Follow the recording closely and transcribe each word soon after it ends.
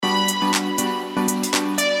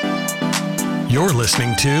You're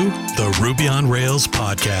listening to the Ruby on Rails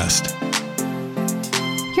podcast.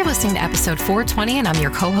 You're listening to episode 420, and I'm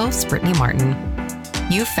your co-host, Brittany Martin.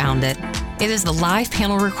 You found it. It is the live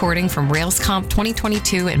panel recording from Railsconf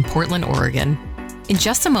 2022 in Portland, Oregon. In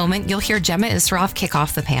just a moment, you'll hear Gemma Isroff kick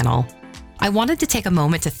off the panel. I wanted to take a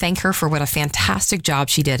moment to thank her for what a fantastic job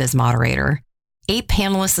she did as moderator. 8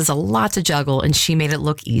 panelists is a lot to juggle, and she made it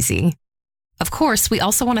look easy. Of course, we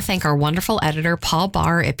also want to thank our wonderful editor, Paul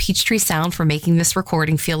Barr at Peachtree Sound, for making this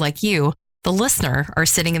recording feel like you, the listener, are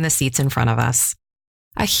sitting in the seats in front of us.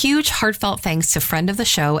 A huge heartfelt thanks to friend of the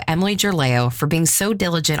show, Emily Gerleo, for being so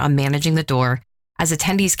diligent on managing the door as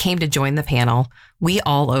attendees came to join the panel. We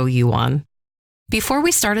all owe you one. Before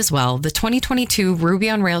we start as well, the 2022 Ruby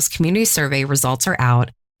on Rails Community Survey results are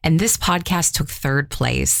out, and this podcast took 3rd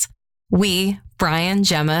place. We, Brian,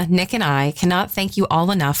 Gemma, Nick, and I cannot thank you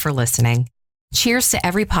all enough for listening. Cheers to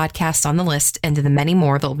every podcast on the list and to the many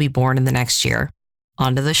more that will be born in the next year.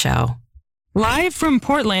 On to the show. Live from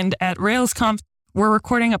Portland at Railsconf, we're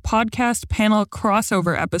recording a podcast panel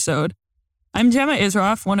crossover episode. I'm Gemma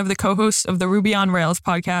Isroff, one of the co-hosts of the Ruby on Rails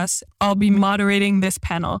podcast. I'll be moderating this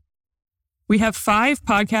panel. We have 5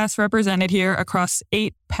 podcasts represented here across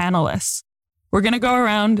 8 panelists. We're going to go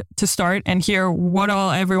around to start and hear what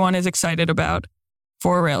all everyone is excited about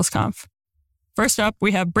for Railsconf. First up,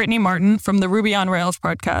 we have Brittany Martin from the Ruby on Rails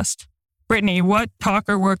podcast. Brittany, what talk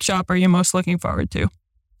or workshop are you most looking forward to?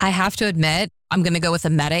 I have to admit, I'm going to go with a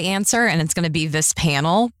meta answer, and it's going to be this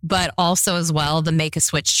panel, but also as well the Make a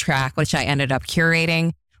Switch track, which I ended up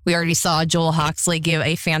curating. We already saw Joel Hoxley give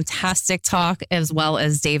a fantastic talk, as well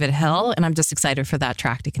as David Hill, and I'm just excited for that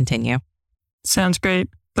track to continue. Sounds great.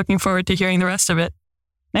 Looking forward to hearing the rest of it.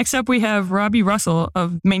 Next up, we have Robbie Russell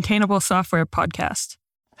of Maintainable Software podcast.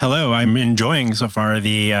 Hello, I'm enjoying so far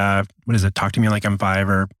the, Talk to Me Like I'm 5,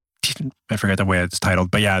 or I forget the way it's titled.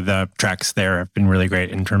 But yeah, the tracks there have been really great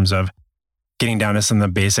in terms of getting down to some of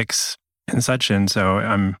the basics and such. And so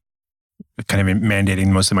I'm kind of mandating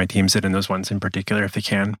most of my team sit in those ones in particular if they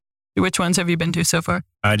can. Which ones have you been to so far?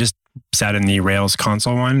 I just sat in the Rails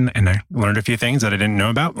console one, and I learned a few things that I didn't know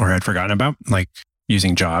about or had forgotten about, like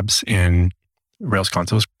using jobs in Rails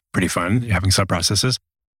console is pretty fun, having sub-processes.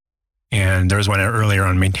 And there was one earlier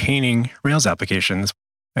on maintaining Rails applications.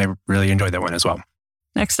 I really enjoyed that one as well.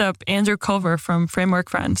 Next up, Andrew Culver from Framework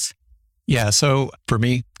Friends. Yeah, so for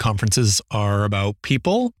me, conferences are about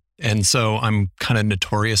people. And so I'm kind of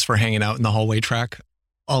notorious for hanging out in the hallway track.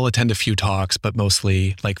 I'll attend a few talks, but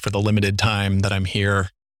mostly like for the limited time that I'm here.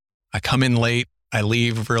 I come in late, I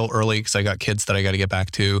leave real early because I got kids that I got to get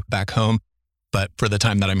back home. But for the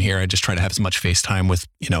time that I'm here, I just try to have as much face time with,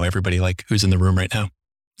 everybody like who's in the room right now.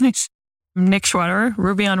 Nice. Nick Schwaderer,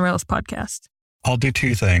 Ruby on Rails podcast. I'll do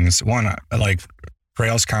 2 things. One, like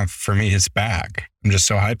Railsconf for me is back. I'm just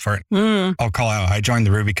so hyped for it. I'll call out, I joined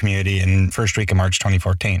the Ruby community in first week of March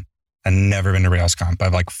 2014 and never been to Railsconf.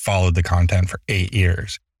 I've followed the content for 8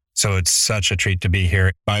 years. So it's such a treat to be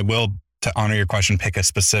here. I will, to honor your question, pick a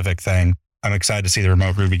specific thing. I'm excited to see the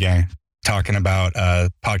Remote Ruby gang talking about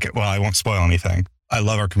podcast. Well, I won't spoil anything. I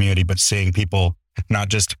love our community, but seeing people not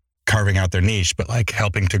just carving out their niche, but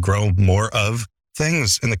helping to grow more of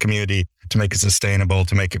things in the community to make it sustainable,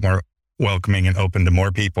 to make it more welcoming and open to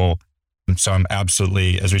more people. So I'm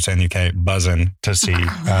absolutely, as we say in the UK, buzzing to see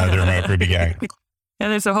the Remote Ruby gang. Yeah,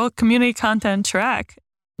 there's a whole community content track.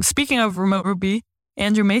 Speaking of Remote Ruby,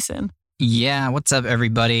 Andrew Mason. Yeah, what's up,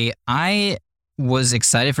 everybody? I was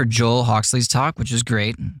excited for Joel Hoxley's talk, which was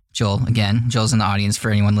great. Joel's in the audience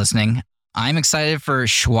for anyone listening. I'm excited for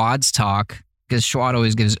Schwad's talk, because Schwad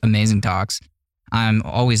always gives amazing talks. I'm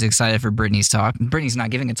always excited for Brittany's talk. Brittany's not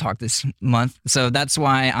giving a talk this month, so that's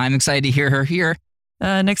why I'm excited to hear her here.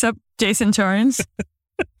 Next up, Jason Charnes.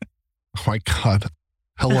 Oh my God.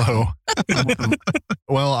 Hello.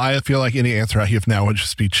 Well, I feel like any answer I give now would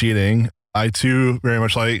just be cheating. I too very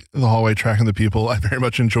much like the hallway track and the people. I very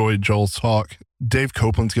much enjoyed Joel's talk. Dave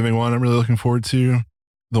Copeland's giving one I'm really looking forward to.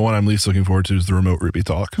 The one I'm least looking forward to is the Remote Ruby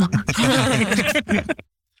talk.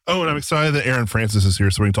 Oh, and I'm excited that Aaron Francis is here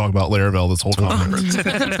so we can talk about Laravel this whole conference.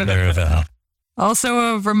 Laravel.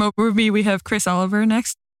 Also of Remote Ruby, we have Chris Oliver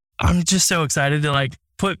next. I'm just so excited to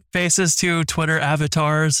put faces to Twitter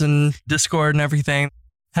avatars and Discord and everything.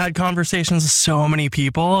 Had conversations with so many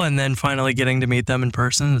people, and then finally getting to meet them in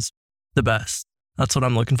person is the best. That's what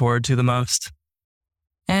I'm looking forward to the most.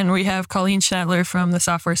 And we have Colleen Schnatler from the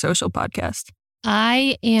Software Social podcast.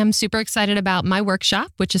 I am super excited about my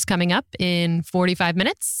workshop, which is coming up in 45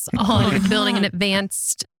 minutes on building an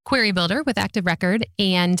advanced query builder with Active Record.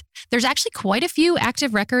 And there's actually quite a few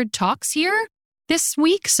Active Record talks here this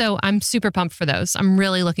week. So I'm super pumped for those. I'm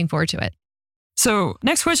really looking forward to it. So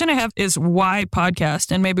next question I have is why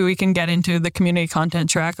podcast? And maybe we can get into the community content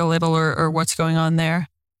track a little or what's going on there.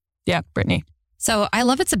 Yeah, Brittany. So I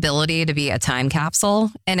love its ability to be a time capsule,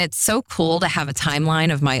 and it's so cool to have a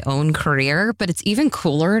timeline of my own career, but it's even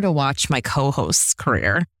cooler to watch my co-host's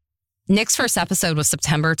career. Nick's first episode was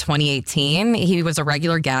September 2018. He was a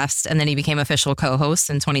regular guest, and then he became official co-host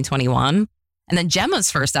in 2021. And then Gemma's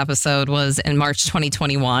first episode was in March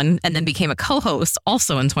 2021, and then became a co-host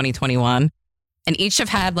also in 2021. And each have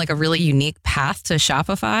had like a really unique path to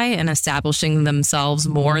Shopify and establishing themselves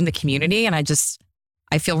more in the community. And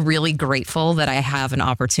I feel really grateful that I have an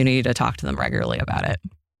opportunity to talk to them regularly about it.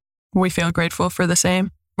 We feel grateful for the same.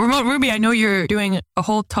 Remote Ruby, I know you're doing a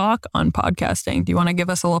whole talk on podcasting. Do you want to give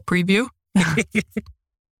us a little preview?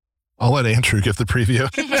 I'll let Andrew give the preview.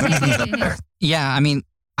 Yeah, I mean,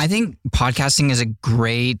 I think podcasting is a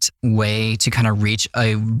great way to kind of reach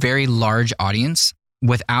a very large audience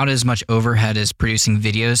without as much overhead as producing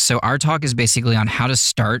videos. So our talk is basically on how to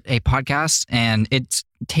start a podcast, and it's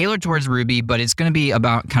tailored towards Ruby, but it's going to be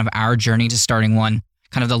about kind of our journey to starting one,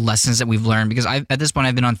 kind of the lessons that we've learned. Because at this point,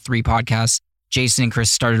 I've been on 3 podcasts. Jason and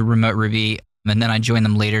Chris started Remote Ruby, and then I joined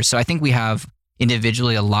them later. So I think we have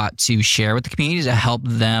individually a lot to share with the community to help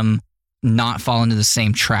them not fall into the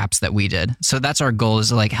same traps that we did. So that's our goal, is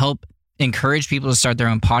to like help encourage people to start their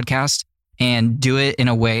own podcast and do it in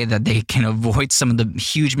a way that they can avoid some of the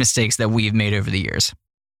huge mistakes that we've made over the years.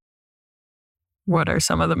 What are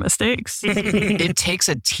some of the mistakes? It takes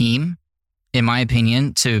a team, in my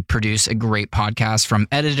opinion, to produce a great podcast, from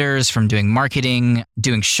editors, from doing marketing,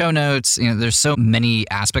 doing show notes. You know, there's so many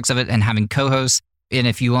aspects of it, and having co-hosts. And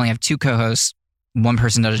if you only have 2 co-hosts, one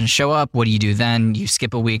person doesn't show up, what do you do then? You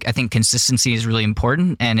skip a week. I think consistency is really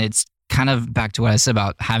important. And it's kind of back to what I said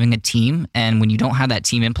about having a team. And when you don't have that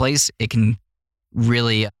team in place, it can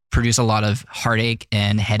really produce a lot of heartache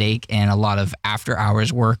and headache and a lot of after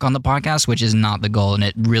hours work on the podcast, which is not the goal. And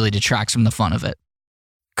it really detracts from the fun of it.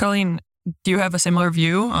 Colleen, do you have a similar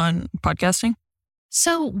view on podcasting?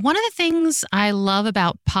 So one of the things I love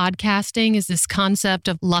about podcasting is this concept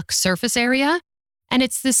of luck surface area. And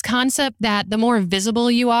it's this concept that the more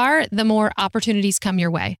visible you are, the more opportunities come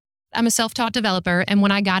your way. I'm a self-taught developer. And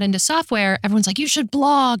when I got into software, everyone's like, you should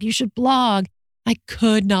blog, you should blog. I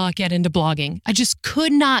could not get into blogging. I just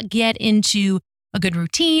could not get into a good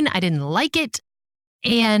routine. I didn't like it.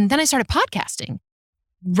 And then I started podcasting.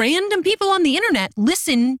 Random people on the internet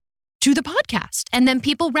listen to the podcast, and then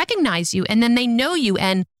people recognize you, and then they know you.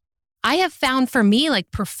 And I have found for me, like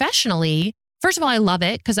professionally, first of all, I love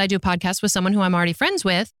it because I do a podcast with someone who I'm already friends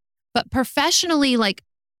with, but professionally, like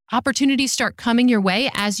opportunities start coming your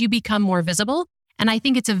way as you become more visible. And I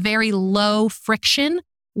think it's a very low friction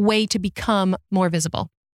way to become more visible.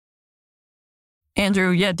 Andrew,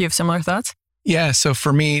 yeah, do you have similar thoughts? Yeah. So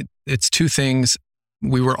for me, it's 2 things.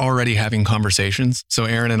 We were already having conversations. So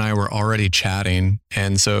Aaron and I were already chatting.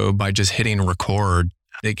 And so by just hitting record,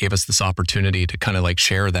 it gave us this opportunity to kind of like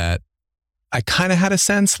share that. I kind of had a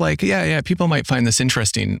sense like, yeah, people might find this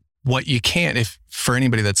interesting. What you can't, if for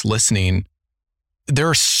anybody that's listening, there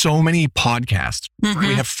are so many podcasts. Mm-hmm.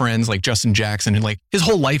 We have friends like Justin Jackson, and like his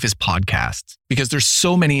whole life is podcasts because there's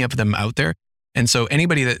so many of them out there. And so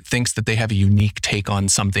anybody that thinks that they have a unique take on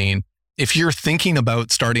something, if you're thinking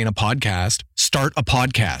about starting a podcast, start a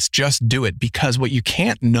podcast. Just do it, because what you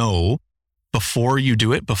can't know before you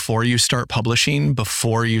do it, before you start publishing,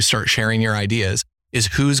 before you start sharing your ideas, is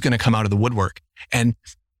who's going to come out of the woodwork. And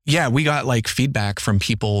yeah, we got like feedback from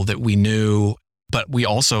people that we knew, but we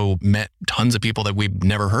also met tons of people that we've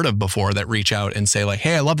never heard of before that reach out and say like,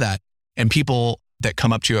 hey, I love that. And people that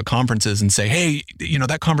come up to you at conferences and say, hey, you know,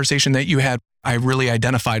 that conversation that you had, I really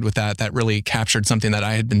identified with that. That really captured something that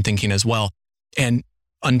I had been thinking as well. And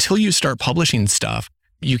until you start publishing stuff,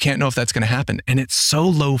 you can't know if that's going to happen. And it's so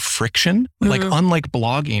low friction, like unlike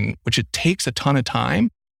blogging, which it takes a ton of time.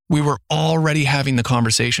 We were already having the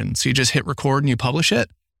conversation. So you just hit record and you publish it.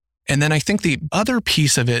 And then I think the other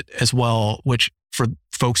piece of it as well, which for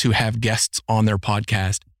folks who have guests on their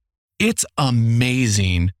podcast, it's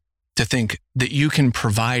amazing to think that you can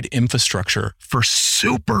provide infrastructure for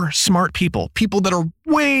super smart people that are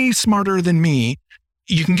way smarter than me.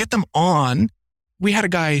 You can get them on. We had a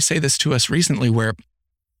guy say this to us recently where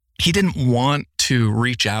he didn't want to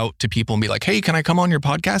reach out to people and be like, hey, can I come on your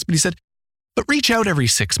podcast? But he said, but reach out every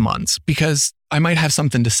 6 months because I might have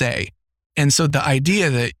something to say. And so the idea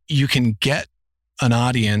that you can get an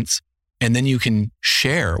audience and then you can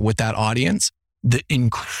share with that audience the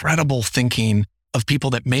incredible thinking of people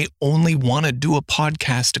that may only want to do a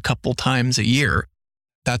podcast a couple times a year.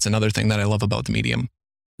 That's another thing that I love about the medium.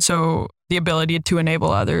 So the ability to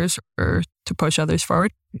enable others or to push others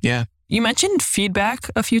forward. Yeah. You mentioned feedback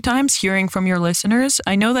a few times, hearing from your listeners.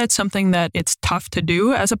 I know that's something that it's tough to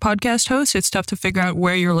do as a podcast host. It's tough to figure out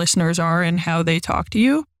where your listeners are and how they talk to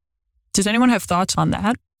you. Does anyone have thoughts on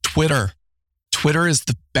that? Twitter. Twitter is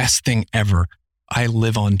the best thing ever. I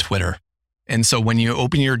live on Twitter. And so when you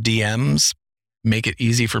open your DMs, make it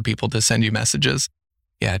easy for people to send you messages.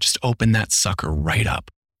 Yeah, just open that sucker right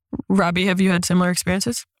up. Robbie, have you had similar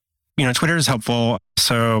experiences? Twitter is helpful.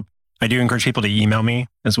 So I do encourage people to email me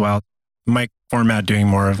as well. My format doing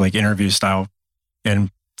more of like interview style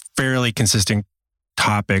and fairly consistent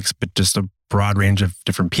topics, but just a broad range of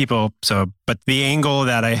different people. So, but the angle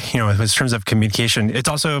that I, in terms of communication, it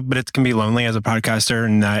can be lonely as a podcaster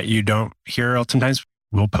and that you don't hear sometimes.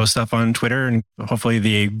 We'll post stuff on Twitter and hopefully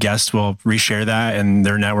the guest will reshare that in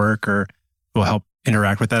their network or will help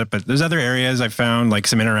interact with that. But there's other areas I found like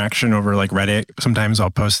some interaction over like Reddit. Sometimes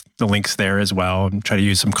I'll post the links there as well and try to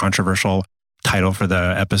use some controversial title for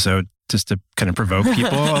the episode just to kind of provoke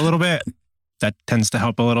people a little bit. That tends to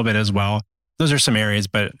help a little bit as well. Those are some areas,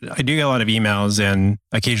 but I do get a lot of emails and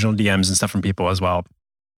occasional DMs and stuff from people as well.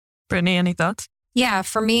 Brittany, any thoughts? Yeah,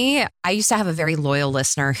 for me, I used to have a very loyal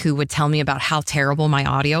listener who would tell me about how terrible my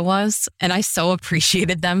audio was. And I so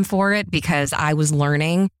appreciated them for it because I was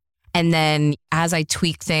learning. And then as I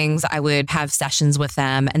tweaked things, I would have sessions with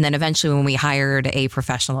them. And then eventually when we hired a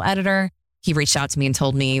professional editor, he reached out to me and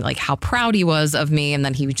told me like how proud he was of me. And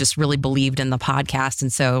then he just really believed in the podcast.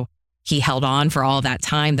 And so he held on for all that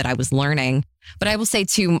time that I was learning. But I will say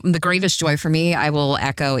too, the greatest joy for me, I will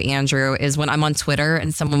echo Andrew, is when I'm on Twitter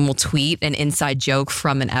and someone will tweet an inside joke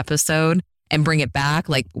from an episode and bring it back.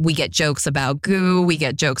 Like we get jokes about goo, we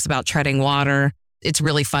get jokes about treading water. It's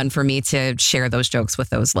really fun for me to share those jokes with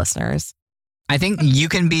those listeners. I think you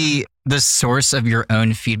can be the source of your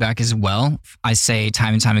own feedback as well. I say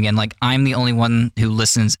time and time again, like I'm the only one who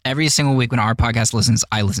listens every single week when our podcast listens,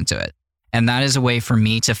 I listen to it. And that is a way for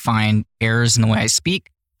me to find errors in the way I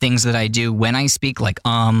speak, things that I do when I speak, like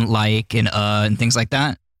like, and things like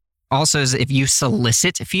that. Also, is if you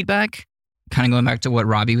solicit feedback, kind of going back to what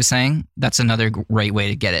Robbie was saying, that's another great way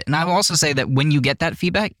to get it. And I will also say that when you get that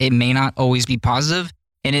feedback, it may not always be positive,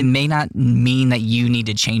 and it may not mean that you need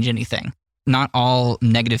to change anything. Not all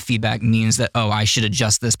negative feedback means that, oh, I should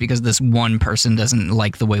adjust this because this one person doesn't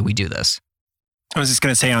like the way we do this. I was just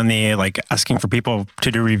going to say on the like asking for people to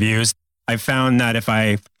do reviews, I found that if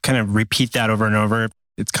I kind of repeat that over and over,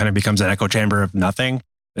 it kind of becomes an echo chamber of nothing.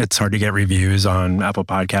 It's hard to get reviews on Apple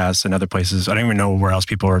Podcasts and other places. I don't even know where else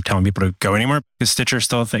people are telling people to go anymore because Stitcher's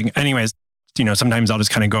still a thing. Anyways, sometimes I'll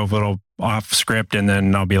just kind of go a little off script and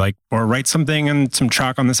then I'll be like, or write something and some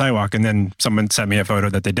chalk on the sidewalk. And then someone sent me a photo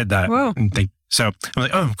that they did that. Whoa. So I'm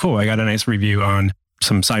like, oh, cool. I got a nice review on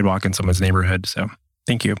some sidewalk in someone's neighborhood. So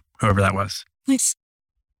thank you, whoever that was. Nice.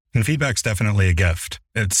 And feedback's definitely a gift.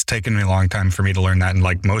 It's taken me a long time for me to learn that in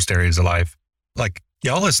like most areas of life. Like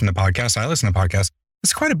y'all listen to podcasts, I listen to podcasts.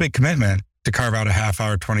 It's quite a big commitment to carve out a half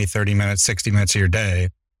hour, 20, 30 minutes, 60 minutes of your day,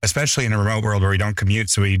 especially in a remote world where we don't commute.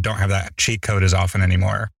 So we don't have that cheat code as often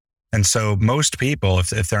anymore. And so most people, if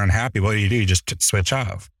they're unhappy, what do? You just switch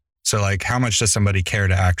off. So like how much does somebody care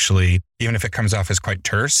to actually, even if it comes off as quite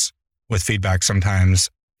terse with feedback, sometimes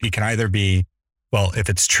you can either be, well, if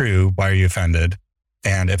it's true, why are you offended?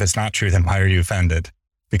 And if it's not true, then why are you offended?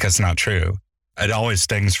 Because it's not true. It always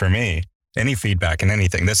stings for me. Any feedback and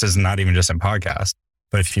anything. This is not even just in podcast,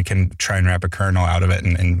 but if you can try and wrap a kernel out of it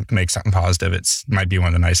and make something positive, it might be one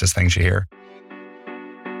of the nicest things you hear.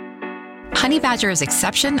 Honey Badger is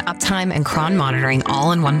exception, uptime, and cron monitoring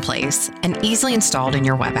all in one place and easily installed in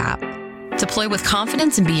your web app. Deploy with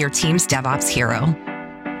confidence and be your team's DevOps hero.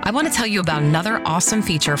 I want to tell you about another awesome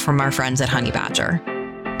feature from our friends at Honey Badger.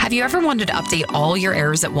 Have you ever wanted to update all your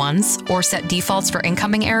errors at once or set defaults for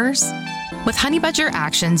incoming errors? With Honey Badger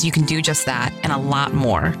Actions, you can do just that and a lot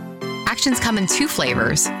more. Actions come in two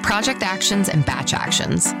flavors, Project Actions and Batch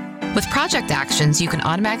Actions. With Project Actions, you can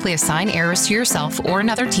automatically assign errors to yourself or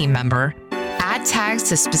another team member, add tags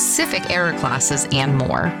to specific error classes, and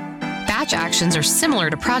more. Batch Actions are similar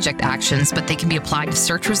to Project Actions, but they can be applied to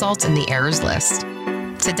search results in the errors list.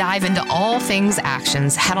 To dive into all things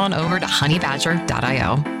actions, head on over to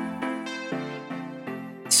honeybadger.io.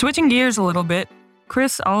 Switching gears a little bit,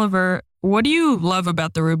 Chris, Oliver, what do you love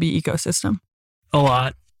about the Ruby ecosystem? A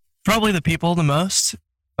lot. Probably the people the most.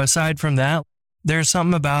 Aside from that, there's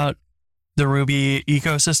something about the Ruby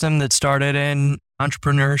ecosystem that started in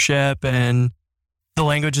entrepreneurship, and the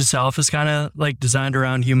language itself is kind of like designed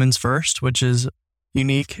around humans first, which is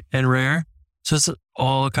unique and rare. So it's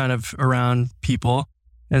all kind of around people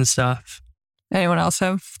and stuff. Anyone else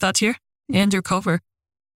have thoughts here? Andrew Culver.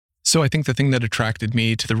 So I think the thing that attracted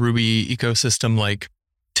me to the Ruby ecosystem, like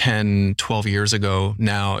 10, 12 years ago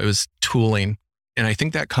now, it was tooling. And I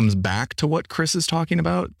think that comes back to what Chris is talking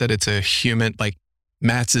about, that it's a human, like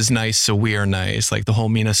Matt's is nice, so we are nice, like the whole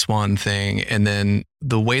Mina Swan thing. And then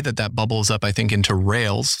the way that bubbles up, I think, into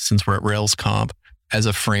Rails, since we're at Railsconf, as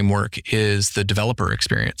a framework is the developer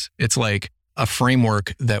experience. It's like a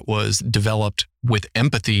framework that was developed with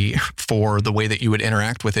empathy for the way that you would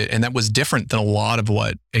interact with it. And that was different than a lot of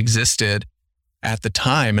what existed at the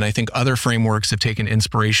time. And I think other frameworks have taken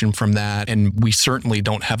inspiration from that. And we certainly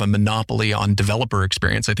don't have a monopoly on developer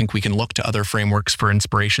experience. I think we can look to other frameworks for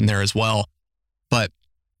inspiration there as well. But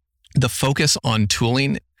the focus on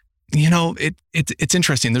tooling, it's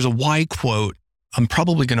interesting. There's a Y quote. I'm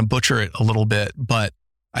probably going to butcher it a little bit, but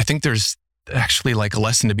I think there's actually like a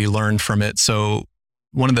lesson to be learned from it. So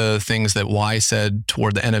one of the things that Y said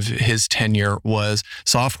toward the end of his tenure was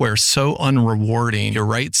software so unrewarding. You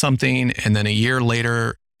write something and then a year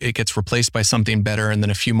later it gets replaced by something better. And then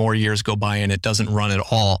a few more years go by and it doesn't run at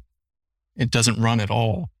all. It doesn't run at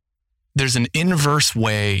all. There's an inverse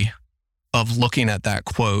way of looking at that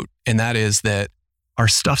quote. And that is that our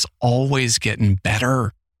stuff's always getting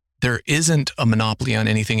better. There isn't a monopoly on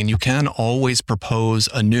anything, and you can always propose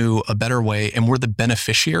a better way. And we're the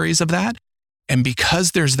beneficiaries of that. And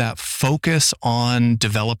because there's that focus on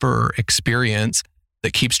developer experience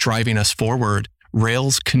that keeps driving us forward,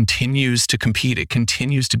 Rails continues to compete. It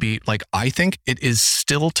continues to be, like, I think it is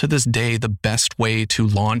still to this day the best way to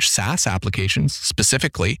launch SaaS applications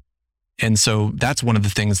specifically. And so that's one of the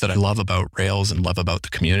things that I love about Rails and love about the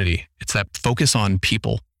community. It's that focus on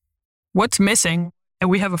people. What's missing? And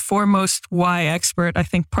we have a foremost Y expert, I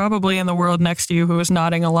think, probably in the world next to you, who is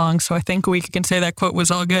nodding along. So I think we can say that quote was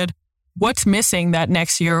all good. What's missing that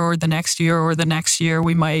next year or the next year or the next year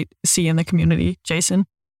we might see in the community? Jason?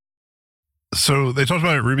 So they talked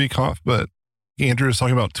about it at RubyConf, but Andrew was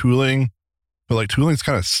talking about tooling, but like tooling's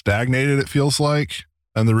kind of stagnated, it feels like,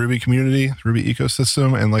 in the Ruby community, Ruby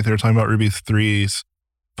ecosystem. And like they were talking about Ruby 3's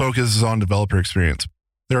focus is on developer experience.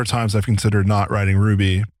 There are times I've considered not writing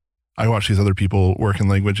Ruby. I watch these other people work in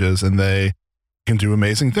languages and they can do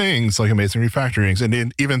amazing things, like amazing refactorings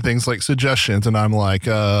and even things like suggestions. And I'm like,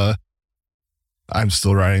 I'm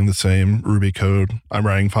still writing the same Ruby code I'm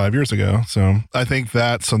writing 5 years ago. So I think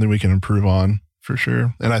that's something we can improve on for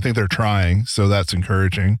sure. And I think they're trying. So that's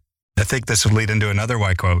encouraging. I think this would lead into another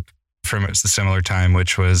Y quote from a similar time,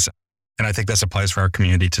 which was, and I think this applies for our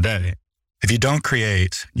community today. If you don't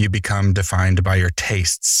create, you become defined by your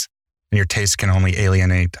tastes. And your taste can only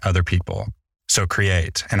alienate other people. So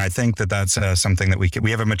create. And I think that that's something that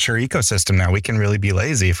we have a mature ecosystem now. We can really be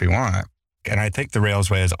lazy if we want. And I think the Rails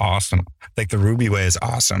way is awesome. I think the Ruby way is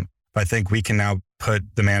awesome. But I think we can now put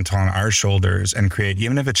the mantle on our shoulders and create,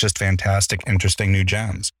 even if it's just fantastic, interesting new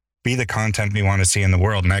gems, be the content we want to see in the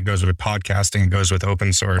world. And that goes with podcasting. It goes with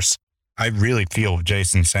open source. I really feel what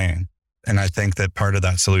Jason's saying. And I think that part of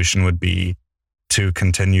that solution would be to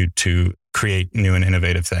continue to create new and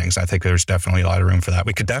innovative things. I think there's definitely a lot of room for that.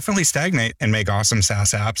 We could definitely stagnate and make awesome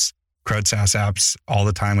SaaS apps, CRUD SaaS apps all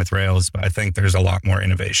the time with Rails, but I think there's a lot more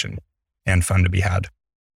innovation and fun to be had.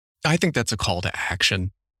 I think that's a call to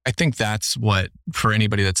action. I think that's what, for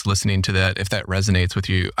anybody that's listening to that, if that resonates with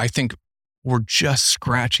you, I think we're just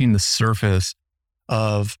scratching the surface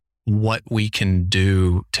of what we can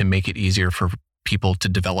do to make it easier for people to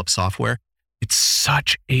develop software. It's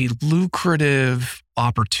such a lucrative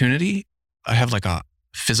opportunity. I have like a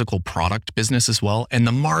physical product business as well, and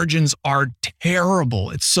the margins are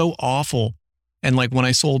terrible. It's so awful. And like when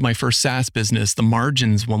I sold my first SaaS business, the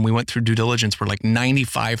margins when we went through due diligence were like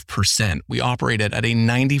 95%. We operated at a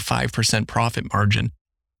 95% profit margin.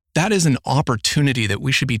 That is an opportunity that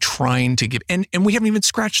we should be trying to give. And we haven't even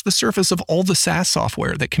scratched the surface of all the SaaS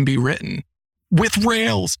software that can be written with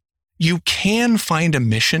Rails. You can find a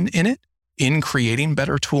mission in it, in creating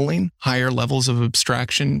better tooling, higher levels of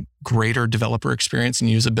abstraction, greater developer experience and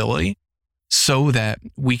usability, so that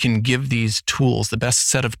we can give these tools, the best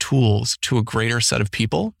set of tools, to a greater set of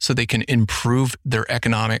people so they can improve their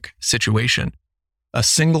economic situation. A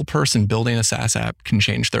single person building a SaaS app can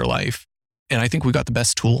change their life. And I think we got the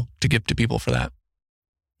best tool to give to people for that.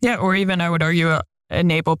 Yeah, or even I would argue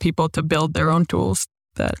enable people to build their own tools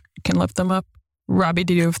that can lift them up. Robbie,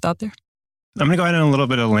 do you have a thought there? I'm going to go out on a little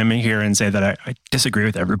bit of a limb here and say that I disagree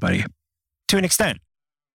with everybody to an extent.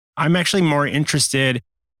 I'm actually more interested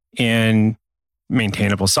in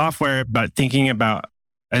maintainable software, but thinking about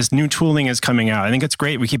as new tooling is coming out, I think it's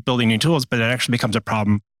great. We keep building new tools, but it actually becomes a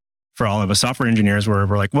problem for all of us software engineers where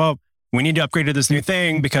we're like, well, we need to upgrade to this new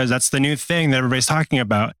thing because that's the new thing that everybody's talking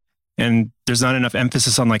about. And there's not enough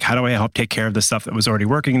emphasis on like, how do I help take care of the stuff that was already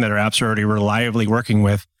working, that our apps are already reliably working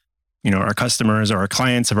with? our customers or our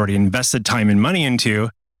clients have already invested time and money into.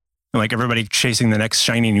 And like everybody chasing the next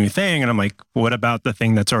shiny new thing. And I'm like, what about the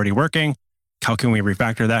thing that's already working? How can we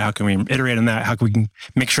refactor that? How can we iterate on that? How can we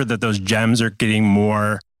make sure that those gems are getting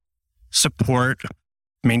more support?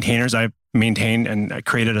 Maintainers, I've maintained and I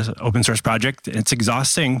created an open source project. It's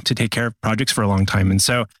exhausting to take care of projects for a long time. And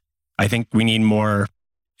so I think we need more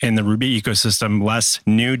in the Ruby ecosystem, less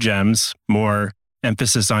new gems, more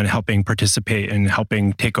emphasis on helping participate and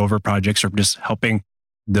helping take over projects or just helping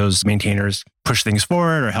those maintainers push things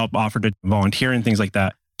forward or help offer to volunteer and things like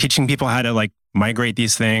that. Teaching people how to like migrate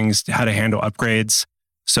these things, how to handle upgrades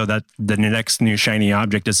so that the next new shiny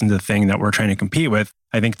object isn't the thing that we're trying to compete with.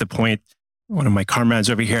 I think the point one of my comrades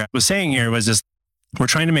over here was saying here was just, we're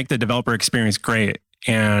trying to make the developer experience great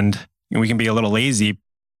and we can be a little lazy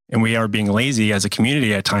and we are being lazy as a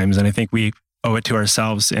community at times. And I think we owe it to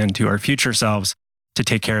ourselves and to our future selves to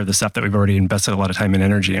take care of the stuff that we've already invested a lot of time and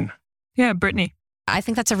energy in. Yeah, Brittany. I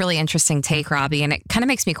think that's a really interesting take, Robbie. And it kind of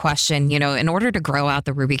makes me question, in order to grow out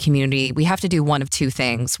the Ruby community, we have to do one of two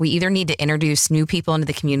things. We either need to introduce new people into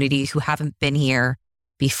the community who haven't been here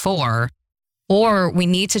before, or we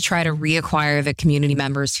need to try to reacquire the community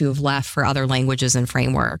members who have left for other languages and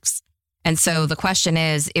frameworks. And so the question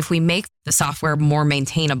is, if we make the software more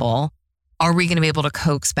maintainable, are we going to be able to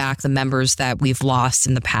coax back the members that we've lost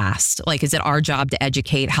in the past? Like, is it our job to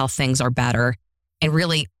educate how things are better? And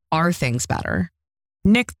really, are things better?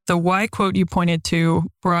 Nick, the why quote you pointed to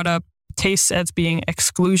brought up tastes as being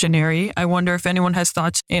exclusionary. I wonder if anyone has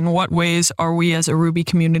thoughts in what ways are we as a Ruby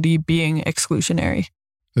community being exclusionary?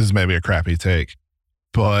 This is maybe a crappy take,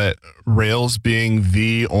 but Rails being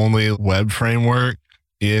the only web framework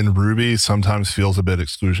in Ruby sometimes feels a bit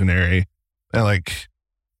exclusionary. And like,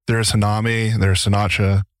 there's Hanami, there's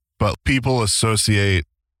Sinatra, but people associate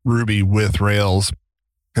Ruby with Rails,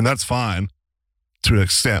 and that's fine to an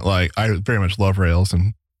extent. Like, I very much love Rails,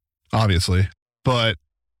 and obviously, but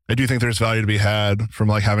I do think there's value to be had from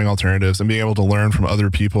like having alternatives and being able to learn from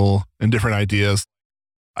other people and different ideas.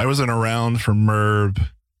 I wasn't around for Merb,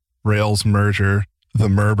 Rails merger, the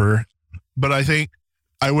Merber, but I think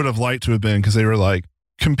I would have liked to have been, because they were like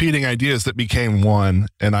competing ideas that became one.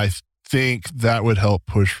 And I think that would help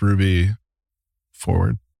push Ruby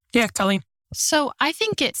forward. Yeah, Colleen. So I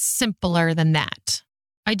think it's simpler than that.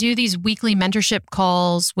 I do these weekly mentorship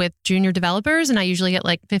calls with junior developers, and I usually get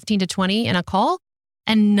like 15 to 20 in a call,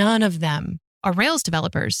 and none of them are Rails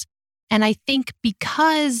developers. And I think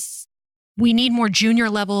because we need more junior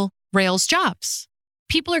level Rails jobs,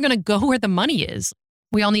 people are going to go where the money is.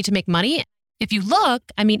 We all need to make money. If you look,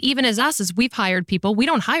 I mean, even as us, as we've hired people, we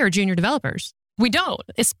don't hire junior developers. We don't,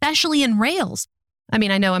 especially in Rails. I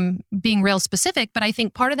mean, I know I'm being Rails specific, but I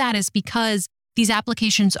think part of that is because these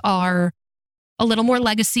applications are a little more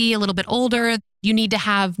legacy, a little bit older. You need to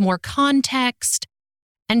have more context.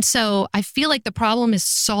 And so I feel like the problem is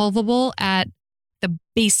solvable at the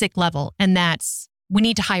basic level, and that's we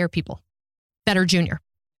need to hire people that are junior.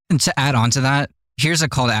 And to add on to that, here's a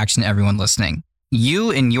call to action to everyone listening.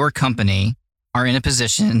 You and your company are in a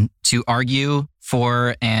position to argue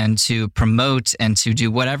for and to promote and to do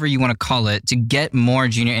whatever you want to call it to get more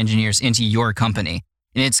junior engineers into your company.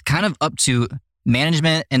 And it's kind of up to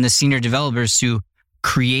management and the senior developers to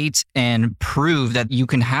create and prove that you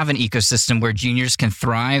can have an ecosystem where juniors can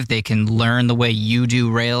thrive. They can learn the way you do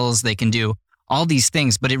Rails. They can do all these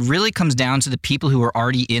things. But it really comes down to the people who are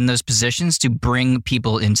already in those positions to bring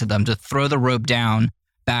people into them, to throw the rope down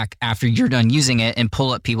back after you're done using it and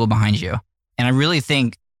pull up people behind you. And I really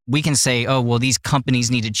think we can say, oh, well, these companies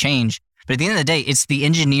need to change. But at the end of the day, it's the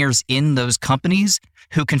engineers in those companies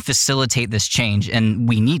who can facilitate this change. And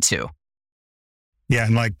we need to. Yeah,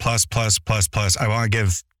 and like plus. I want to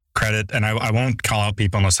give credit, and I won't call out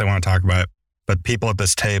people unless they want to talk about it, but people at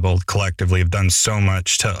this table collectively have done so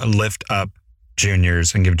much to lift up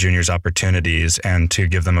juniors and give juniors opportunities and to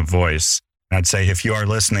give them a voice. And I'd say if you are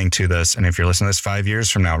listening to this, and if you're listening to this 5 years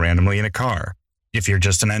from now, randomly in a car, if you're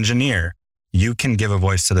just an engineer, you can give a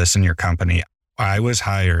voice to this in your company. I was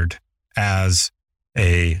hired as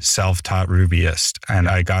a self-taught Rubyist, and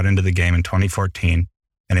I got into the game in 2014.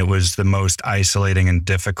 And it was the most isolating and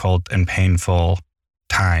difficult and painful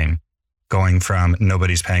time, going from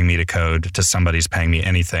nobody's paying me to code to somebody's paying me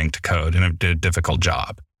anything to code, and I did a difficult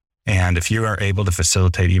job. And if you are able to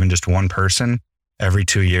facilitate even just one person every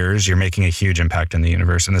 2 years, you're making a huge impact in the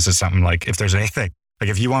universe. And this is something like, if there's anything, like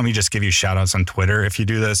if you want me to just give you shout outs on Twitter, if you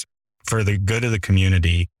do this for the good of the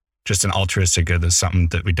community, just an altruistic good, that's something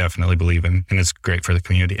that we definitely believe in. And it's great for the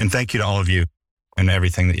community. And thank you to all of you and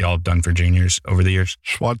everything that y'all have done for juniors over the years.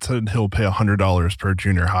 Schwad said he'll pay $100 per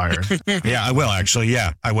junior hire. Yeah, I will actually.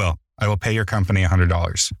 Yeah, I will. I will pay your company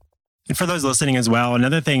 $100. And for those listening as well,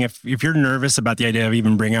 another thing, if you're nervous about the idea of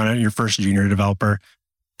even bringing on your first junior developer,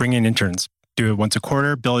 bring in interns. Do it once a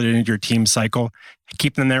quarter, build it into your team cycle,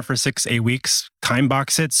 keep them there for 6-8 weeks, time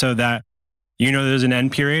box it so that there's an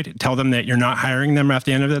end period. Tell them that you're not hiring them at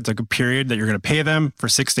the end of it. It's like a period that you're going to pay them for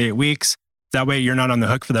 6 to 8 weeks. That way you're not on the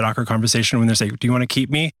hook for that awkward conversation when they say, do you want to keep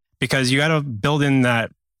me? Because you got to build in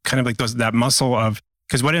that kind of like that muscle of,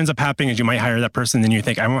 because what ends up happening is you might hire that person, then you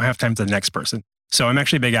think, I won't have time for the next person. So I'm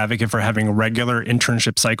actually a big advocate for having regular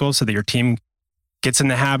internship cycles so that your team gets in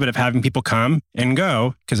the habit of having people come and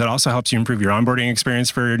go, because it also helps you improve your onboarding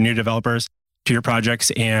experience for new developers to your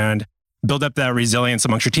projects and build up that resilience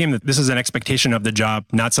amongst your team that this is an expectation of the job,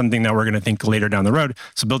 not something that we're going to think later down the road.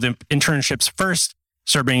 So build internships first,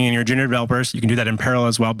 start bringing in your junior developers. You can do that in parallel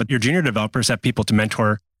as well, but your junior developers have people to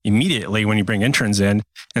mentor immediately when you bring interns in.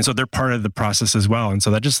 And so they're part of the process as well. And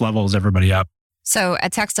so that just levels everybody up. So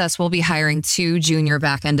at Texas, we'll be hiring 2 junior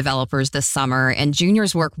backend developers this summer, and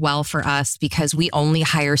juniors work well for us because we only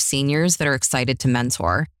hire seniors that are excited to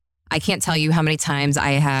mentor. I can't tell you how many times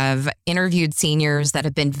I have interviewed seniors that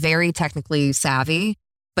have been very technically savvy,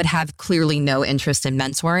 but have clearly no interest in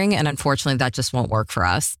mentoring. And unfortunately, that just won't work for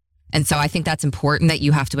us. And so I think that's important that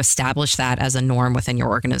you have to establish that as a norm within your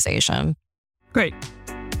organization. Great.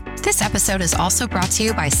 This episode is also brought to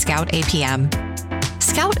you by Scout APM.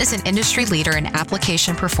 Scout is an industry leader in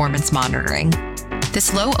application performance monitoring.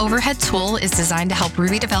 This low overhead tool is designed to help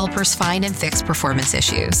Ruby developers find and fix performance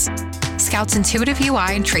issues. Scout's intuitive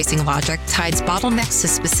UI and tracing logic ties bottlenecks to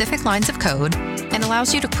specific lines of code and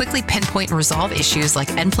allows you to quickly pinpoint and resolve issues like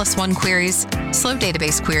N+1 queries, slow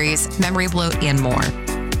database queries, memory bloat, and more.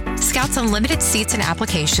 Scout's unlimited seats and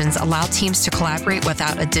applications allow teams to collaborate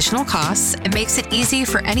without additional costs and makes it easy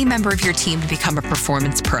for any member of your team to become a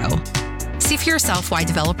performance pro. See for yourself why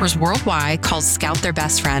developers worldwide call Scout their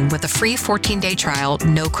best friend with a free 14-day trial,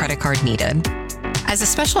 no credit card needed. As a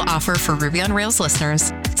special offer for Ruby on Rails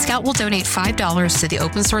listeners, Scout will donate $5 to the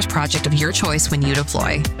open source project of your choice when you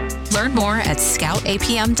deploy. Learn more at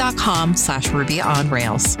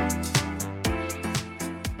scoutapm.com/RubyOnRails.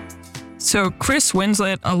 So Chris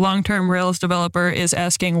Winslet, a long-term Rails developer, is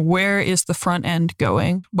asking, where is the front end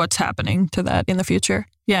going? What's happening to that in the future?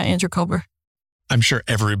 Yeah, Andrew Culber. I'm sure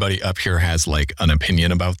everybody up here has like an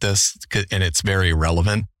opinion about this, and it's very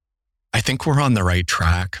relevant. I think we're on the right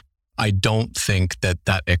track. I don't think that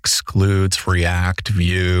excludes React,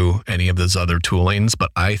 Vue, any of those other toolings.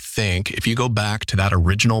 But I think if you go back to that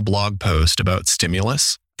original blog post about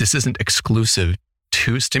stimulus, this isn't exclusive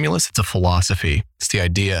to stimulus. It's a philosophy. It's the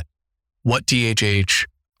idea. What DHH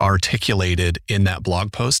articulated in that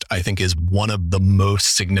blog post, I think, is one of the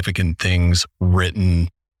most significant things written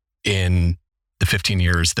in the 15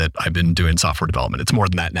 years that I've been doing software development. It's more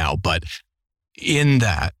than that now, but in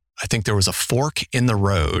that, I think there was a fork in the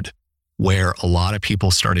road where a lot of people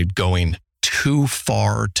started going too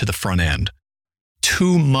far to the front end,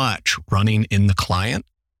 too much running in the client.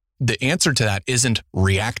 The answer to that isn't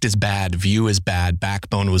React is bad, Vue is bad,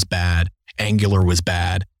 Backbone was bad, Angular was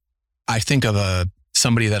bad. I think of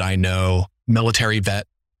somebody that I know, military vet,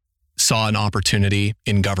 saw an opportunity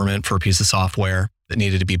in government for a piece of software that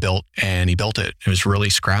needed to be built, and he built it. It was really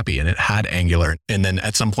scrappy and it had Angular. And then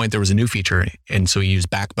at some point there was a new feature, and so he used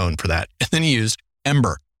Backbone for that. And then he used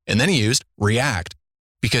Ember, and then he used React,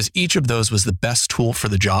 because each of those was the best tool for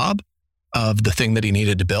the job of the thing that he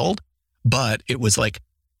needed to build. But it was like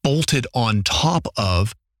bolted on top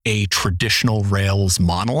of a traditional Rails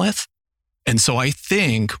monolith. And so I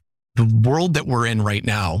think the world that we're in right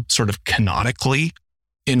now, sort of canonically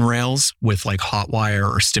in Rails with like Hotwire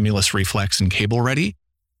or Stimulus Reflex and Cable Ready,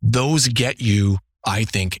 those get you, I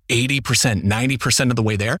think, 80%, 90% of the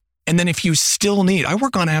way there. And then if you still need, I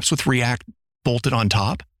work on apps with React bolted on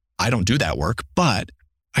top. I don't do that work, but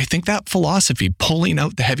I think that philosophy, pulling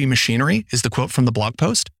out the heavy machinery, is the quote from the blog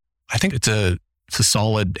post. I think it's a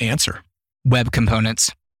solid answer. Web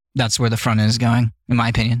components. That's where the front end is going, in my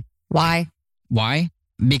opinion. Why?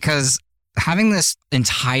 Because having this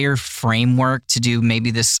entire framework to do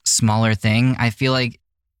maybe this smaller thing, I feel like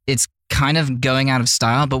it's kind of going out of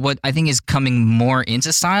style. But what I think is coming more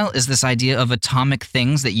into style is this idea of atomic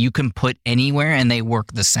things that you can put anywhere and they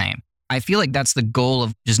work the same. I feel like that's the goal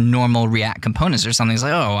of just normal React components or something. It's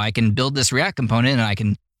like, oh, I can build this React component and I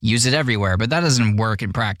can use it everywhere. But that doesn't work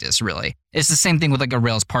in practice, really. It's the same thing with like a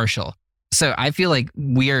Rails partial. So I feel like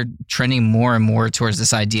we are trending more and more towards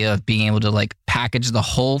this idea of being able to like package the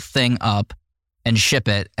whole thing up and ship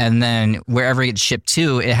it. And then wherever it gets shipped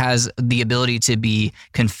to, it has the ability to be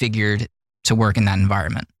configured to work in that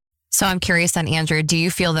environment. So I'm curious then, Andrew, do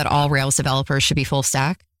you feel that all Rails developers should be full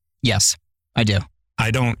stack? Yes, I do. I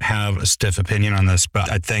don't have a stiff opinion on this,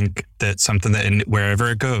 but I think that something that wherever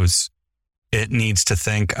it goes, it needs to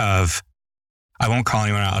think of, I won't call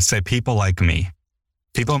anyone out. I'll say people like me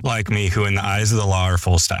who in the eyes of the law are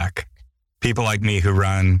full stack, people like me who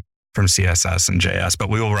run from CSS and JS, but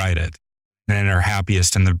we will write it and are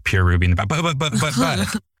happiest in the pure Ruby. But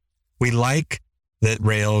we like that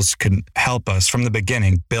Rails can help us from the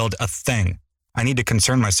beginning build a thing. I need to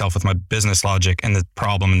concern myself with my business logic and the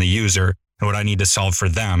problem and the user and what I need to solve for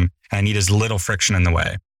them. And I need as little friction in the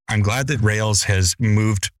way. I'm glad that Rails has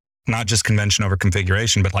moved not just convention over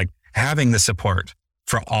configuration, but like having the support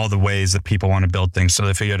for all the ways that people want to build things. So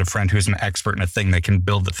if you had a friend who's an expert in a thing, they can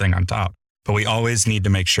build the thing on top. But we always need to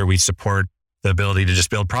make sure we support the ability to just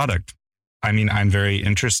build product. I mean, I'm very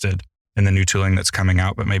interested in the new tooling that's coming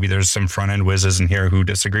out, but maybe there's some front-end whizzes in here who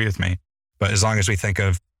disagree with me. But as long as we think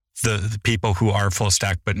of the people who are full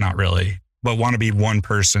stack, but not really, but want to be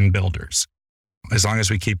one-person builders, as long as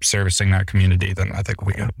we keep servicing that community, then I think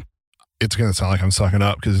we good. It's going to sound like I'm sucking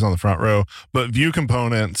up because he's on the front row, but view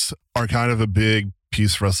components are kind of a big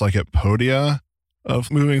piece for us, like at Podia,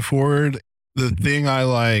 of moving forward. The thing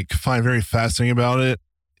I find very fascinating about it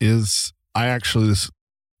is I'm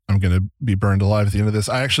going to be burned alive at the end of this.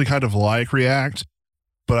 I actually kind of like React,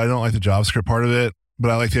 but I don't like the JavaScript part of it,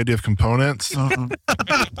 but I like the idea of components.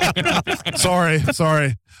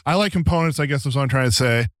 Sorry. I like components, I guess is what I'm trying to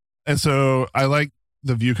say. And so I like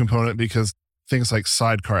the view component because things like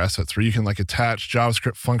sidecar assets where you can attach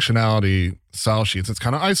JavaScript functionality, style sheets. It's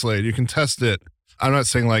kind of isolated. You can test it. I'm not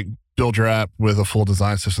saying build your app with a full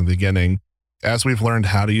design system at the beginning. As we've learned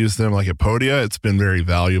how to use them, like at Podia, it's been very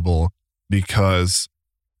valuable because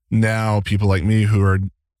now people like me who are,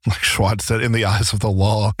 like Schwad said, in the eyes of the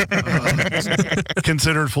law,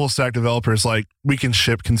 considered full stack developers, we can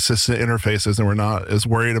ship consistent interfaces and we're not as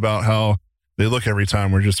worried about how they look every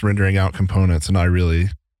time. We're just rendering out components. And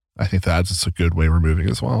I think that's just a good way we're moving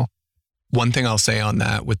as well. One thing I'll say on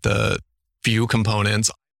that with the view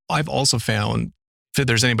components, I've also found if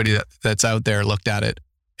there's anybody that's out there looked at it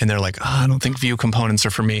and they're like, I don't think view components are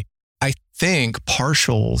for me. I think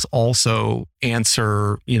partials also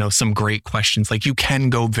answer, some great questions. You can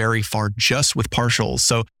go very far just with partials.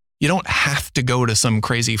 So you don't have to go to some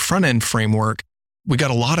crazy front end framework. We got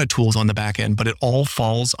a lot of tools on the back end, but it all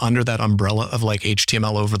falls under that umbrella of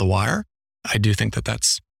HTML over the wire. I do think that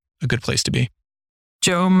that's a good place to be.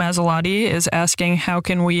 Joe Mazzalotti is asking, how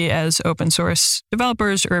can we as open source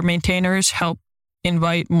developers or maintainers help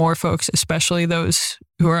invite more folks, especially those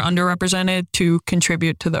who are underrepresented, to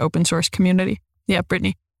contribute to the open source community? Yeah,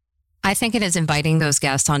 Brittany. I think it is inviting those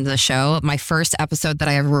guests onto the show. My first episode that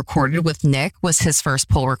I ever recorded with Nick was his first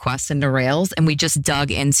pull request into Rails. And we just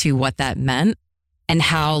dug into what that meant and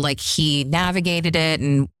how he navigated it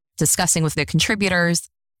and discussing with the contributors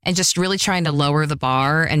and just really trying to lower the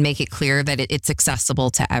bar and make it clear that it's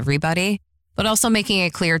accessible to everybody. But also making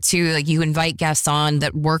it clear too, you invite guests on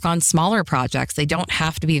that work on smaller projects. They don't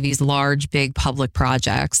have to be these large, big public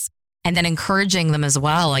projects. And then encouraging them as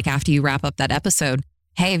well, after you wrap up that episode,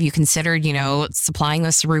 hey, have you considered, supplying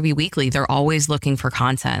this to Ruby Weekly? They're always looking for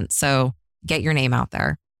content. So get your name out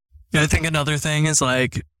there. Yeah, I think another thing is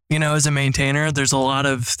as a maintainer, there's a lot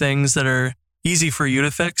of things that are easy for you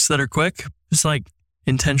to fix that are quick. Just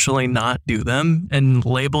intentionally not do them and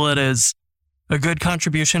label it as a good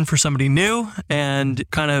contribution for somebody new and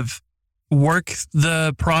kind of work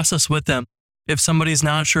the process with them. If somebody's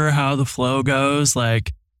not sure how the flow goes,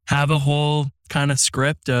 have a whole kind of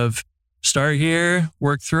script of start here,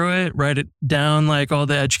 work through it, write it down, all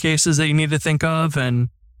the edge cases that you need to think of, and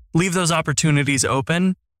leave those opportunities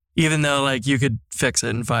open, even though you could fix it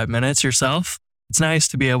in 5 minutes yourself. It's nice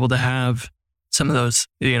to be able to have some of those,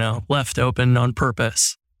 left open on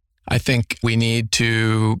purpose. I think we need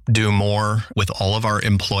to do more with all of our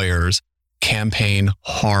employers, campaign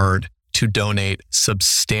hard to donate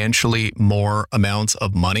substantially more amounts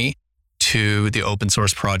of money to the open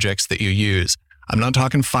source projects that you use. I'm not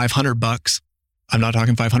talking $500. I'm not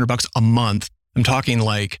talking $500 a month. I'm talking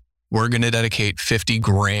we're going to dedicate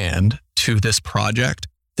 $50,000 to this project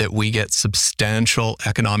that we get substantial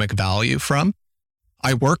economic value from.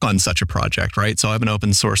 I work on such a project, right? So I have an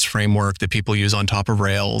open source framework that people use on top of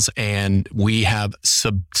Rails, and we have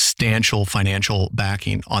substantial financial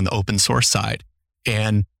backing on the open source side.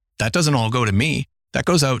 And that doesn't all go to me. That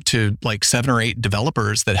goes out to 7 or 8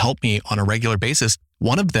 developers that help me on a regular basis.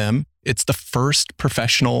 One of them, it's the first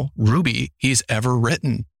professional Ruby he's ever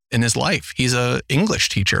written in his life. He's an English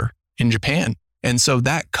teacher in Japan. And so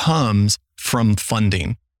that comes from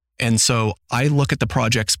funding. And so I look at the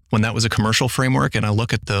projects when that was a commercial framework, and I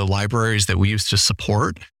look at the libraries that we used to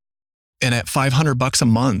support. And at $500 a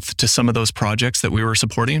month to some of those projects that we were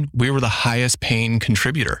supporting, we were the highest paying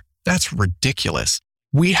contributor. That's ridiculous.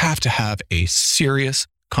 We have to have a serious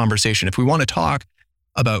conversation. If we want to talk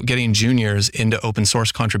about getting juniors into open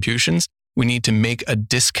source contributions, we need to make a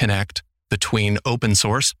disconnect between open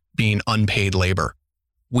source being unpaid labor.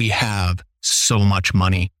 We have so much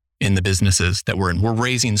money in the businesses that we're in. We're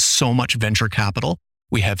raising so much venture capital.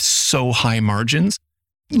 We have so high margins.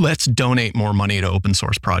 Let's donate more money to open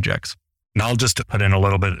source projects. And I'll just put in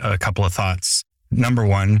a couple of thoughts. Number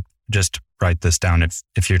one, just write this down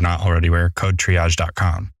if you're not already aware,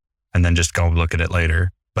 codetriage.com, and then just go look at it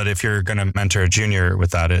later. But if you're going to mentor a junior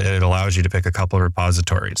with that, it allows you to pick a couple of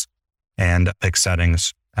repositories and pick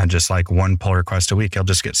settings. And just like one pull request a week, it'll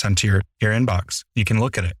just get sent to your inbox. You can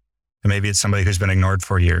look at it. And maybe it's somebody who's been ignored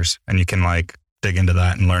for years and you can like dig into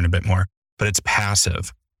that and learn a bit more. But it's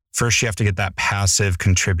passive. First, you have to get that passive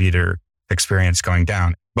contributor experience going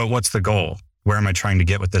down. But what's the goal? Where am I trying to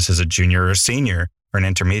get with this as a junior or a senior or an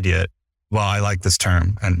intermediate? Well, I like this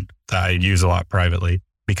term and that I use a lot privately.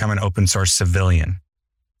 Become an open source civilian.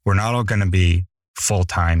 We're not all going to be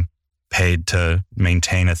full-time paid to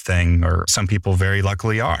maintain a thing, or some people very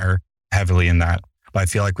luckily are heavily in that. But I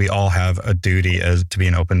feel like we all have a duty as to be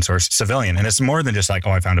an open source civilian. And it's more than just like,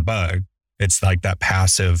 oh, I found a bug. It's like that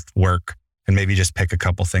passive work and maybe just pick a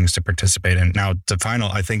couple things to participate in. Now,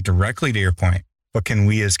 I think directly to your point, what can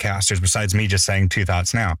we as casters, besides me just saying two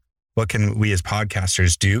thoughts now, what can we as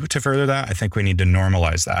podcasters do to further that? I think we need to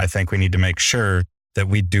normalize that. I think we need to make sure that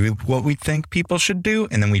we do what we think people should do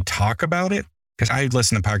and then we talk about it. Because I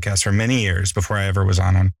listened to podcasts for many years before I ever was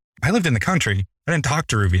on one. I lived in the country. I didn't talk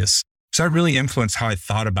to Rubius. So that really influenced how I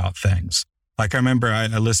thought about things. Like I remember I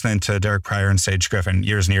listened to Derek Pryor and Sage Griffin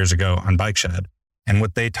years and years ago on Bike Shed. And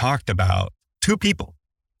what they talked about, two people,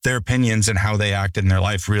 their opinions and how they acted in their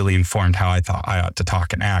life really informed how I thought I ought to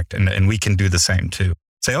talk and act. And we can do the same too.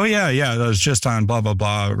 Say, oh yeah, that was just on blah, blah,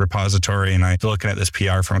 blah repository. And I'm looking at this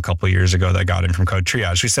PR from a couple of years ago that I got in from Code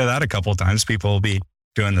Triage. We say that a couple of times. People will be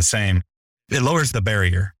doing the same. It lowers the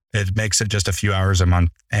barrier. It makes it just a few hours a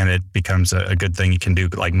month and it becomes a good thing you can do,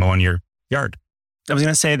 like mowing your yard. I was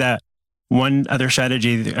going to say that one other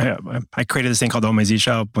strategy, I created this thing called Oh My Z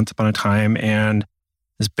Shop once upon a time, and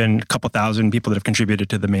there's been a couple thousand people that have contributed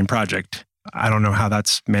to the main project. I don't know how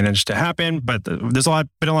that's managed to happen, but there's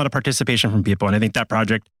been a lot of participation from people. And I think that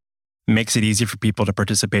project makes it easy for people to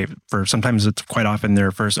participate for, sometimes it's quite often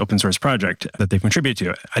their first open source project that they've contributed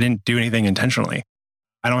to. I didn't do anything intentionally.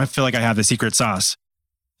 I don't feel like I have the secret sauce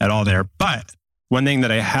at all there. But one thing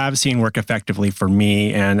that I have seen work effectively for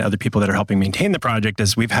me and other people that are helping maintain the project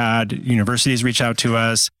is we've had universities reach out to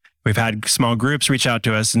us. We've had small groups reach out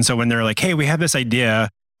to us. And so when they're like, hey, we have this idea,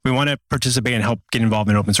 we want to participate and help get involved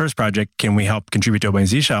in an open source project. Can we help contribute to Open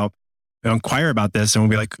Z Shell? They'll inquire about this and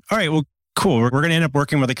we'll be like, all right, well, cool. We're going to end up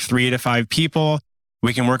working with like 3 to 5 people.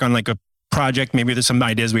 We can work on like a project. Maybe there's some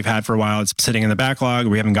ideas we've had for a while. It's sitting in the backlog.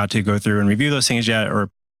 We haven't got to go through and review those things yet, or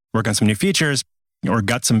work on some new features or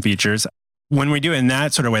gut some features. When we do it in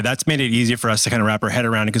that sort of way, that's made it easier for us to kind of wrap our head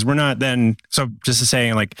around it, because we're not then, so just to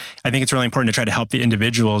say, like, I think it's really important to try to help the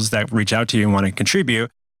individuals that reach out to you and want to contribute.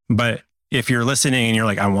 But if you're listening and you're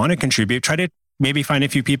like, I want to contribute, try to maybe find a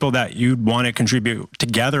few people that you'd want to contribute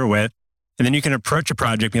together with. And then you can approach a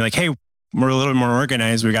project, be like, hey, we're a little more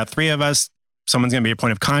organized. We got 3 of us. Someone's going to be a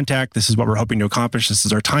point of contact. This is what we're hoping to accomplish. This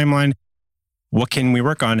is our timeline. What can we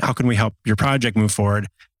work on? How can we help your project move forward?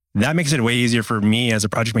 That makes it way easier for me as a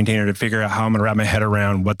project maintainer to figure out how I'm going to wrap my head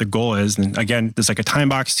around what the goal is. And again, there's like a time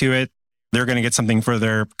box to it. They're going to get something for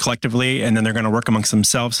their collectively, and then they're going to work amongst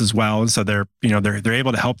themselves as well. And so they're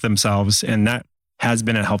able to help themselves. And that has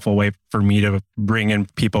been a helpful way for me to bring in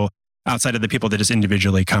people outside of the people that just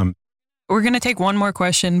individually come. We're going to take one more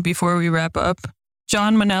question before we wrap up.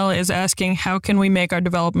 John Manella is asking, how can we make our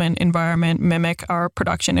development environment mimic our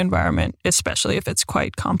production environment, especially if it's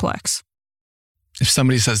quite complex? If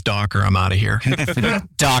somebody says Docker, I'm out of here.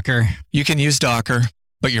 Docker. You can use Docker,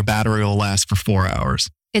 but your battery will last for 4 hours.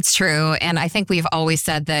 It's true. And I think we've always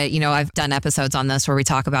said that, I've done episodes on this where we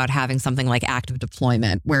talk about having something like active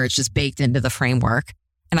deployment, where it's just baked into the framework.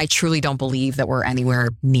 And I truly don't believe that we're anywhere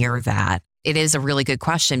near that. It is a really good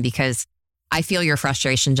question, because I feel your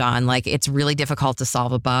frustration, John. Like, it's really difficult to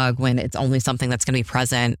solve a bug when it's only something that's going to be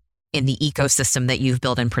present in the ecosystem that you've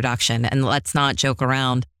built in production. And let's not joke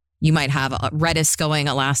around. You might have a Redis going,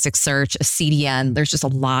 Elasticsearch, a CDN. There's just a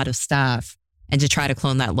lot of stuff. And to try to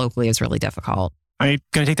clone that locally is really difficult. I'm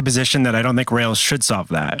going to take the position that I don't think Rails should solve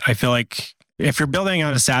that. I feel like if you're building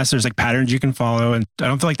out a SaaS, there's like patterns you can follow. And I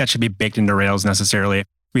don't feel like that should be baked into Rails necessarily.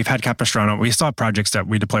 we've had Capistrano. We still have projects that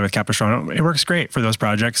we deploy with Capistrano. It works great for those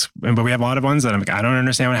projects, but we have a lot of ones that I'm like, I don't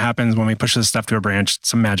understand what happens when we push this stuff to a branch.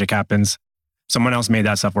 Some magic happens. Someone else made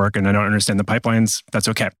that stuff work and I don't understand the pipelines. That's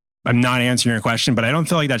okay. I'm not answering your question, but I don't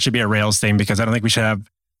feel like that should be a Rails thing because I don't think we should have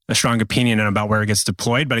a strong opinion about where it gets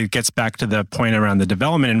deployed, but it gets back to the point around the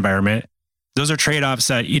development environment. Those are trade-offs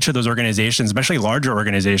that each of those organizations, especially larger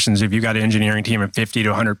organizations, if you've got an engineering team of 50 to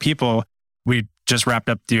 100 people, we just wrapped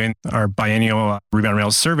up doing our biennial Ruby on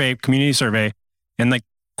Rails survey, community survey, and like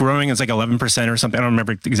growing is like 11% or something. I don't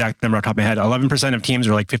remember the exact number off the top of my head. 11% of teams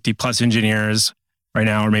are like 50 plus engineers right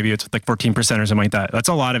now, or maybe it's like 14% or something like that. That's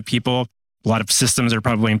a lot of people. A lot of systems are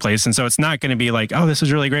probably in place. And so it's not going to be like, oh, this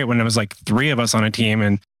is really great when it was like 3 of us on a team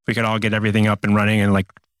and we could all get everything up and running in like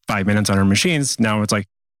 5 minutes on our machines. Now it's like,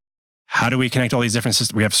 how do we connect all these different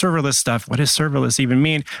systems? We have serverless stuff. What does serverless even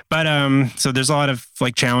mean? But so there's a lot of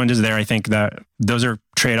like challenges there. I think that those are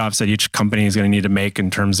trade-offs that each company is going to need to make in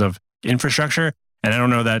terms of infrastructure. And I don't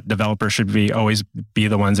know that developers should always be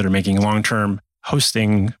the ones that are making long-term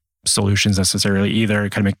hosting solutions necessarily either,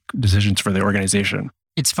 kind of make decisions for the organization.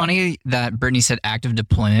 It's funny that Brittany said active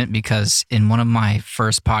deployment because in one of my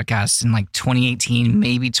first podcasts in like 2018,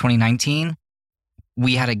 maybe 2019,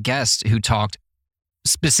 we had a guest who talked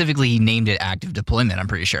specifically, he named it active deployment, I'm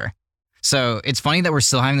pretty sure. So it's funny that we're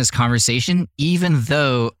still having this conversation, even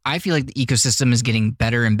though I feel like the ecosystem is getting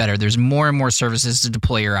better and better. There's more and more services to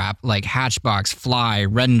deploy your app like Hatchbox, Fly,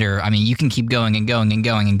 Render. I mean, you can keep going and going and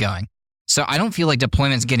going and going. So I don't feel like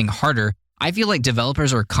deployment's getting harder. I feel like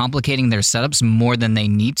developers are complicating their setups more than they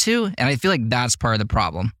need to. And I feel like that's part of the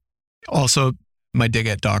problem. Also, my dig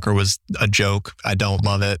at Docker was a joke. I don't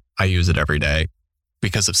love it. I use it every day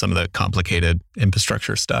because of some of the complicated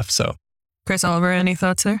infrastructure stuff. So, Chris Oliver, any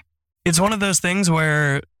thoughts there? It's one of those things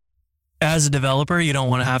where as a developer, you don't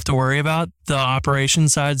want to have to worry about the operation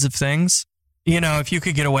sides of things. You know, if you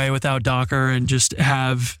could get away without Docker and just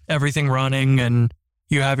have everything running and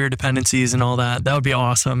you have your dependencies and all that, that would be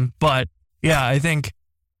awesome. But yeah, I think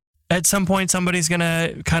at some point somebody's going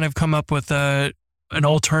to kind of come up with an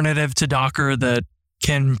alternative to Docker that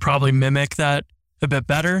can probably mimic that a bit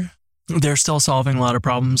better. They're still solving a lot of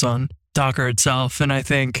problems on Docker itself. And I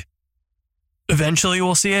think eventually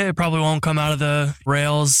we'll see it. It probably won't come out of the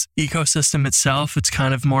Rails ecosystem itself. It's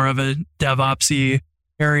kind of more of a DevOps-y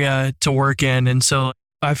area to work in. And so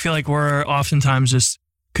I feel like we're oftentimes just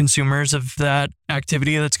consumers of that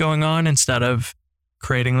activity that's going on instead of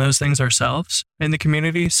creating those things ourselves in the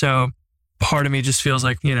community. So part of me just feels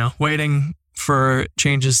like, you know, waiting for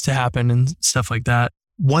changes to happen and stuff like that.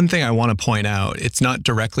 One thing I want to point out, it's not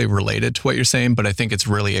directly related to what you're saying, but I think it's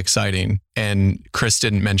really exciting. And Chris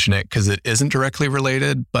didn't mention it because it isn't directly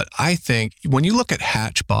related. But I think when you look at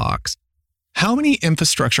Hatchbox, how many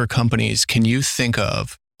infrastructure companies can you think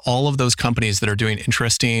of, all of those companies that are doing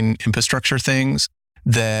interesting infrastructure things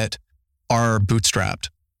that are bootstrapped?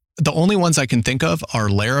 The only ones I can think of are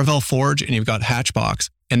Laravel Forge and you've got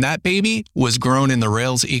Hatchbox. And that baby was grown in the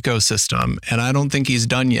Rails ecosystem. And I don't think he's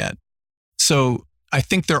done yet. So I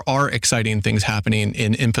think there are exciting things happening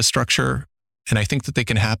in infrastructure. And I think that they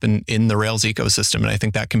can happen in the Rails ecosystem. And I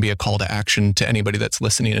think that can be a call to action to anybody that's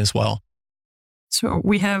listening as well. So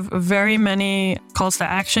we have very many calls to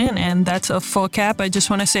action, and that's a full cap. I just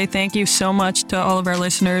want to say thank you so much to all of our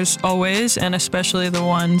listeners always, and especially the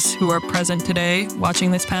ones who are present today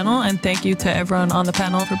watching this panel. And thank you to everyone on the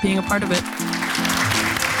panel for being a part of it.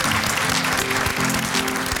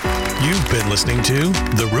 You've been listening to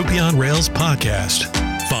the Ruby on Rails podcast.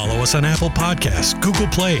 Follow us on Apple Podcasts, Google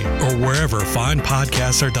Play, or wherever fine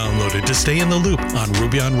podcasts are downloaded to stay in the loop on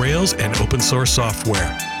Ruby on Rails and open source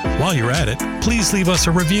software. While you're at it, please leave us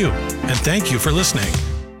a review. And thank you for listening.